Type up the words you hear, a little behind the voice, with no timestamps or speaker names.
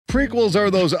Prequels are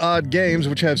those odd games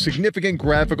which have significant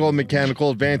graphical and mechanical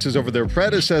advances over their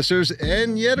predecessors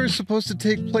and yet are supposed to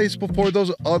take place before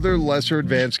those other lesser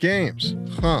advanced games.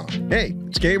 Hey,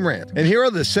 it's Game Rant, and here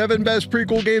are the 7 best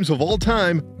prequel games of all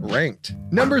time, ranked.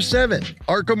 Number 7,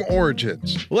 Arkham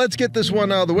Origins. Let's get this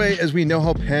one out of the way as we know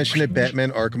how passionate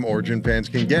Batman Arkham Origin fans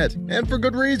can get, and for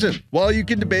good reason. While you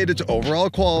can debate its overall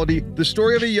quality, the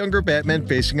story of a younger Batman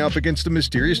facing off against a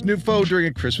mysterious new foe during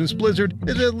a Christmas blizzard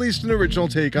is at least an original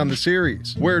take on the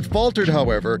series. Where it faltered,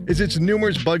 however, is its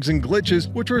numerous bugs and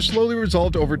glitches which were slowly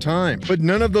resolved over time. But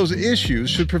none of those issues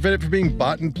should prevent it from being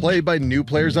bought and played by new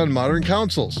players on modern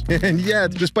consoles. And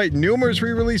yet, despite numerous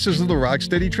re-releases of the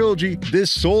Rocksteady trilogy, this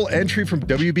sole entry from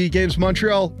WB Games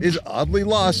Montreal is oddly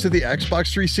lost to the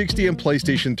Xbox 360 and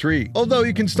PlayStation 3, although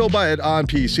you can still buy it on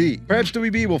PC. Perhaps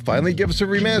WB will finally give us a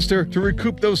remaster to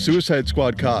recoup those Suicide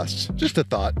Squad costs. Just a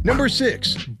thought. Number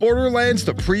 6, Borderlands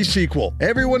the pre-sequel.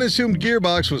 Everyone assumed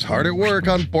Gearbox was hard at work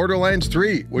on Borderlands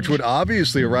 3, which would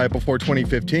obviously arrive before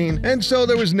 2015, and so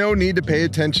there was no need to pay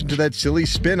attention to that silly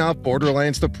spin-off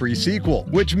Borderlands the pre-sequel,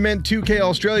 which meant 2K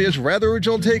Australia's rather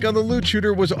original take on the loot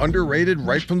shooter was underrated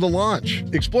right from the launch.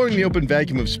 Exploring the open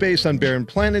vacuum of space on barren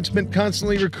planets meant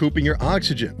constantly recouping your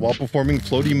oxygen while performing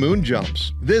floaty moon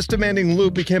jumps. This demanding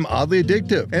loop became oddly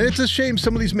addictive, and it's a shame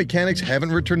some of these mechanics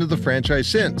haven't returned to the franchise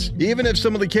since, even if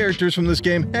some of the characters from this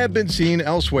game have been seen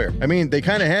elsewhere. I mean, they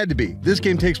kinda had to be. This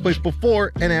game takes place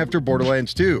before and after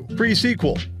Borderlands 2.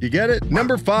 Pre-sequel. You get it?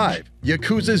 Number 5,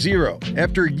 Yakuza 0.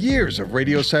 After years of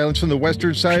radio silence from the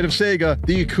western side of Sega,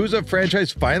 the Yakuza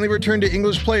franchise finally returned to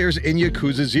English players in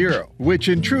Yakuza 0, which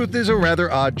in truth is a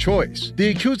rather odd choice.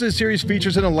 The Yakuza series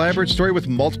features an elaborate story with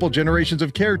multiple generations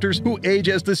of characters who age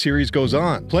as the series goes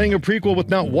on. Playing a prequel with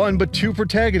not one but 2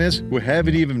 protagonists who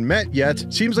haven't even met yet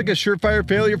seems like a surefire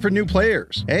failure for new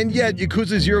players. And yet,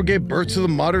 Yakuza 0 gave birth to the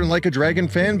modern Like a Dragon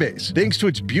fanbase, thanks to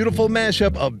its beautiful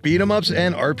mashup of beat-em-ups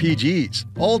and RPGs,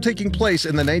 all taking place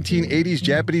in the 1980s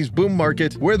Japanese boom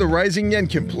market where the rising yen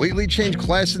completely changed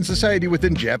class and society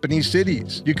within Japanese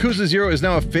cities. Yakuza 0 is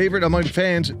now a favorite among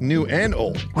fans, new and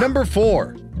old. Number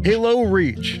 4, Halo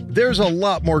Reach. There's a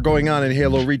lot more going on in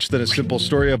Halo Reach than a simple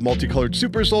story of multicolored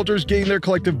super soldiers getting their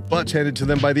collective butts handed to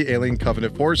them by the alien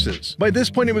Covenant forces. By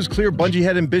this point, it was clear Bungie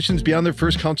had ambitions beyond their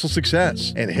first console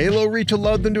success, and Halo Reach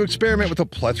allowed them to experiment with a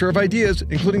plethora of ideas,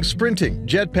 including sprinting,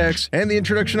 jetpacks, and the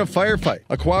introduction of Firefight,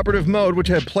 a cooperative mode which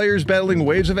had players battling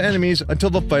waves of enemies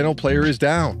until the final player is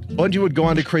down. Bungie would go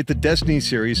on to create the Destiny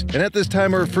series, and at this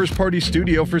time are a first-party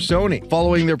studio for Sony,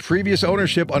 following their previous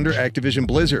ownership under Activision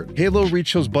Blizzard. Halo Reach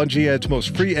shows Bungie at its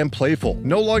most free and playful,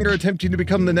 no longer attempting to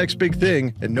become the next big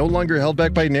thing, and no longer held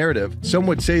back by narrative. Some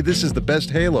would say this is the best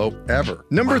Halo ever.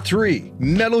 Number 3,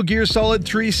 Metal Gear Solid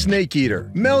 3 Snake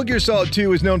Eater. Metal Gear Solid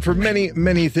 2 is known for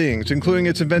many things, including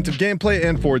its inventive gameplay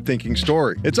and forward-thinking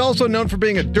story. It's also known for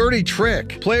being a dirty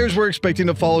trick. Players were expecting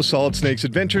to follow Solid Snake's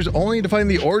adventures only to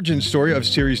find the origin story of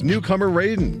series newcomer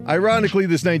Raiden. Ironically,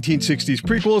 this 1960s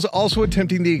prequel is also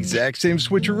attempting the exact same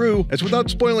switcheroo, as without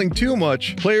spoiling too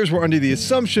much, players were under the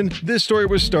assumption this story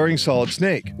was starring Solid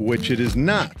Snake, which it is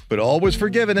not, but all was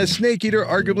forgiven as Snake Eater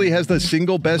arguably has the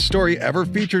single best story ever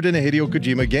featured in a Hideo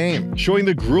Kojima game, showing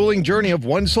the grueling journey of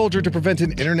one soldier to prevent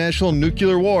an international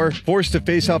nuclear war, forced to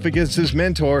face off against his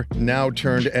mentor, now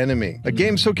turned enemy. A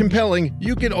game so compelling,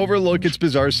 you can overlook its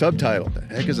bizarre subtitle. The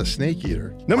heck is a Snake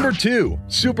Eater? Number 2,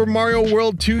 Super Mario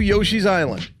World 2 Yoshi's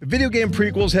Island. Video game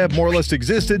prequels have more or less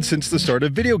existed since the start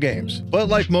of video games, but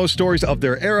like most stories of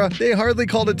their era, they hardly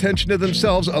called attention to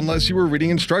themselves unless you were reading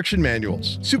instruction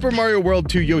manuals. Super Mario World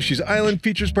 2 Yoshi's Island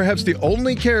features perhaps the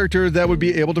only character that would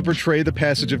be able to portray the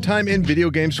passage of time in video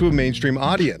games to a mainstream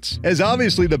audience, as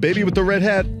obviously the baby with the red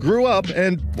hat grew up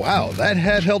and wow, that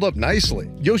hat held up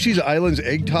nicely. Yoshi's Island's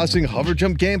egg-tossing hover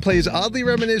jump gameplay is oddly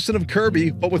reminiscent of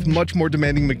Kirby, but with much more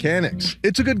demanding mechanics.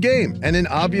 It's a good game and an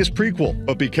obvious prequel,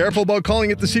 but be careful about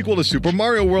calling it the sequel to Super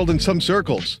Mario World in some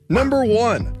circles. Number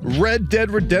 1, Red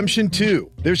Dead Redemption 2.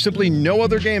 There's simply no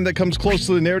other game that comes close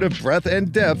to the narrative breadth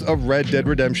and depth of Red Dead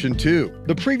Redemption 2.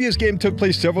 The previous game took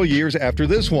place several years after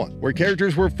this one, where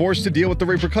characters were forced to deal with the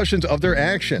repercussions of their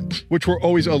actions, which were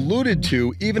always alluded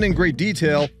to, even in great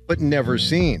detail, but never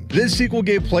seen. This sequel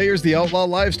gave players the outlaw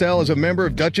lifestyle as a member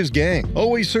of Dutch's gang,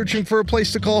 always searching for a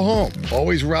place to call home,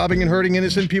 always robbing and hurting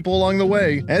innocent people along the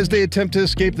way, as they attempt to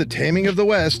escape the taming of the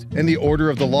West and the order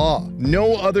of the law.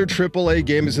 No other AAA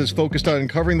game is as focused on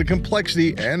uncovering the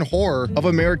complexity and horror of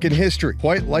American history,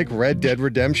 quite like Red Dead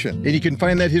Redemption, and you can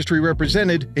find that history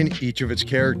represented in each of its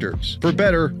characters, for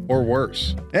better or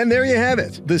worse. And there you have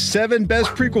it, the 7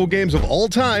 best prequel games of all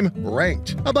time,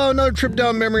 ranked. About another trip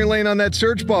down memory lane on that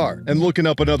search bar, and looking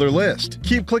up another list.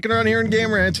 Keep clicking around here in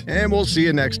Game Rant, and we'll see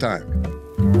you next time.